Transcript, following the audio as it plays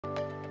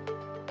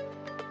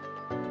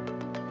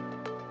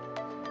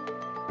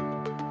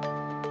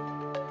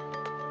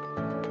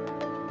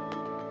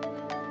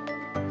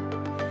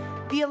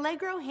The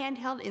Allegro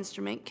handheld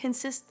instrument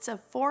consists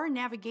of 4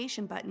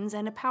 navigation buttons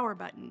and a power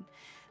button.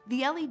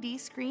 The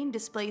LED screen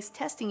displays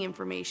testing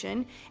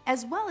information,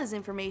 as well as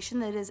information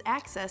that is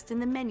accessed in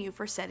the menu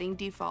for setting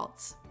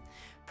defaults.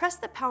 Press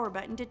the power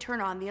button to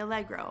turn on the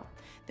Allegro.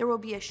 There will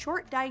be a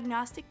short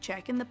diagnostic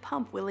check and the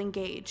pump will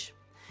engage.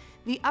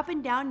 The up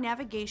and down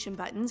navigation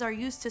buttons are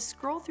used to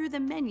scroll through the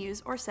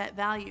menus or set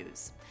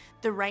values.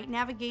 The right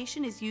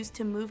navigation is used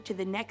to move to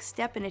the next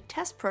step in a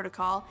test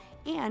protocol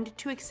and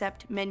to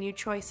accept menu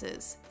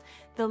choices.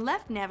 The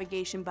left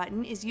navigation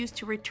button is used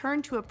to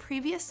return to a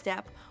previous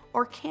step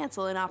or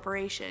cancel an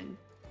operation.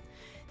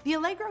 The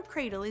Allegro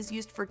cradle is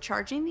used for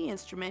charging the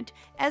instrument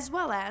as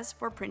well as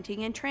for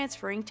printing and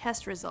transferring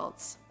test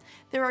results.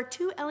 There are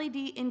 2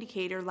 LED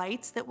indicator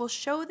lights that will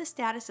show the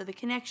status of the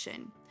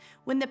connection.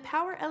 When the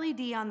power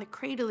LED on the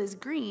cradle is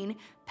green,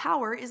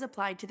 power is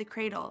applied to the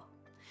cradle.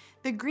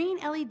 The green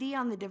LED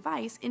on the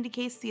device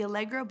indicates the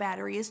Allegro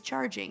battery is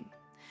charging.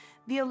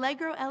 The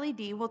Allegro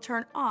LED will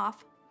turn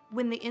off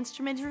when the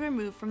instrument is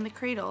removed from the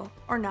cradle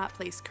or not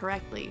placed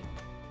correctly.